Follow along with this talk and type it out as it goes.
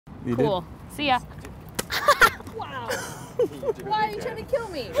You cool. did. See ya. Wow. Why are you trying to kill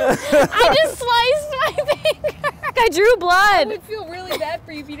me? I just sliced my finger. I drew I blood. would feel really bad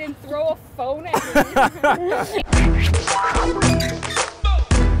for you if you didn't throw a phone at me.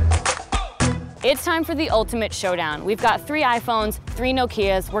 It's time for the ultimate showdown. We've got 3 iPhones, 3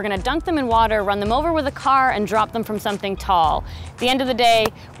 Nokias. We're gonna dunk them in water, run them over with a car, and drop them from something tall. At the end of the day,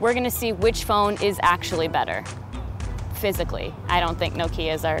 we're gonna see which phone is actually better. Physically. I don't think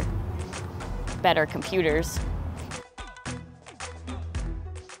Nokias are better computers.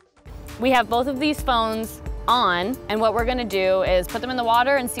 We have both of these phones on, and what we're gonna do is put them in the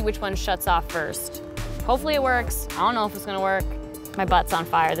water and see which one shuts off first. Hopefully it works. I don't know if it's gonna work. My butt's on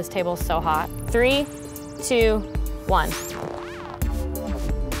fire. This table's so hot. 3, 2, 1.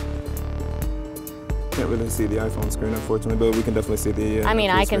 Can't really see the iPhone screen, unfortunately, but we can definitely see the I mean,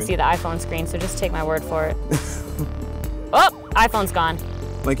 Nokia I can screen. see the iPhone screen, so just take my word for it. Oh, iPhone's gone.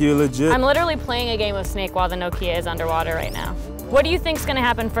 Like you're legit. I'm literally playing a game of Snake while the Nokia is underwater right now. What do you think's gonna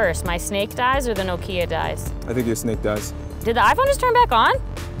happen first? My Snake dies or the Nokia dies? I think your Snake dies. Did the iPhone just turn back on?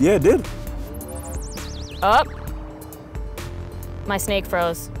 Yeah, it did. Oh. My Snake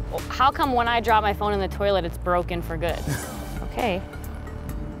froze. How come when I drop my phone in the toilet, it's broken for good? Okay.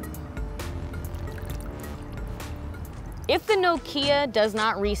 If the Nokia does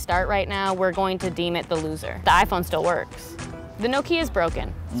not restart right now, we're going to deem it the loser. The iPhone still works. The Nokia is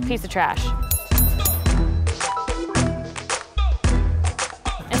broken. It's a piece of trash.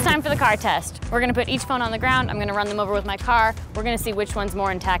 It's time for the car test. We're gonna put each phone on the ground. I'm gonna run them over with my car. We're gonna see which one's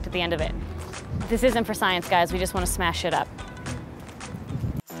more intact at the end of it. This isn't for science, guys. We just wanna smash it up.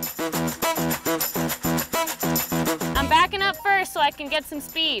 I'm backing up first so I can get some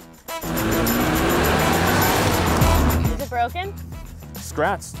speed. Is it broken?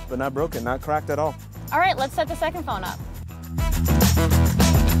 Scratched, but not broken, not cracked at all. All right, let's set the second phone up.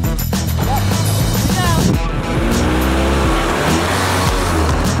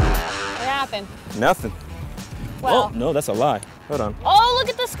 What happened? Nothing. Well, Oh, no, that's a lie. Hold on. oh, look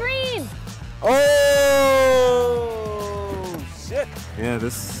at the screen. Oh, shit. Yeah,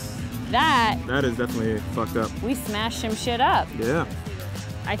 that is definitely fucked up. We smashed some shit up. Yeah.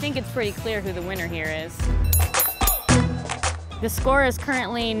 I think it's pretty clear who the winner here is. The score is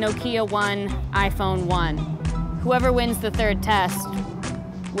currently Nokia 1, iPhone 1. Whoever wins the third test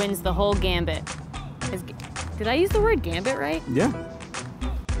wins the whole gambit. Did I use the word gambit right? Yeah.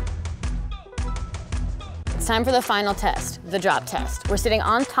 It's time for the final test, the drop test. We're sitting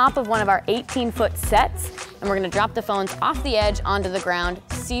on top of one of our 18-foot sets, and we're gonna drop the phones off the edge onto the ground,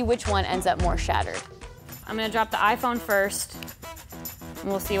 see which one ends up more shattered. I'm gonna drop the iPhone first, and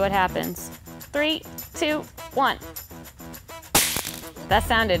we'll see what happens. 3, 2, 1. That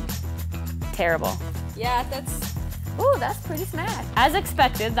sounded terrible. Yeah, that's... Ooh, that's pretty smashed. As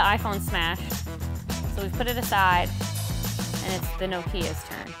expected, the iPhone smashed. So we put it aside, and it's the Nokia's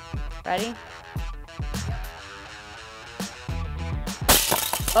turn. Ready?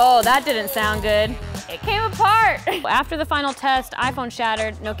 Oh, that didn't sound good. It came apart. After the final test, iPhone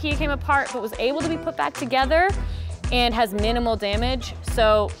shattered, Nokia came apart, but was able to be put back together and has minimal damage.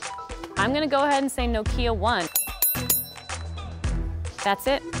 So I'm gonna go ahead and say Nokia won. That's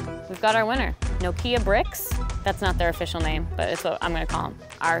it. We've got our winner. Nokia Bricks. That's not their official name, but it's what I'm gonna call them.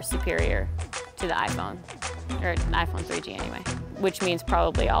 Are superior to the iPhone, or iPhone 3G anyway, which means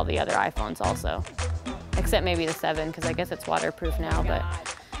probably all the other iPhones also, except maybe the 7, because I guess it's waterproof now, but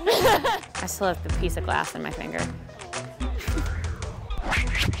I still have the piece of glass in my finger.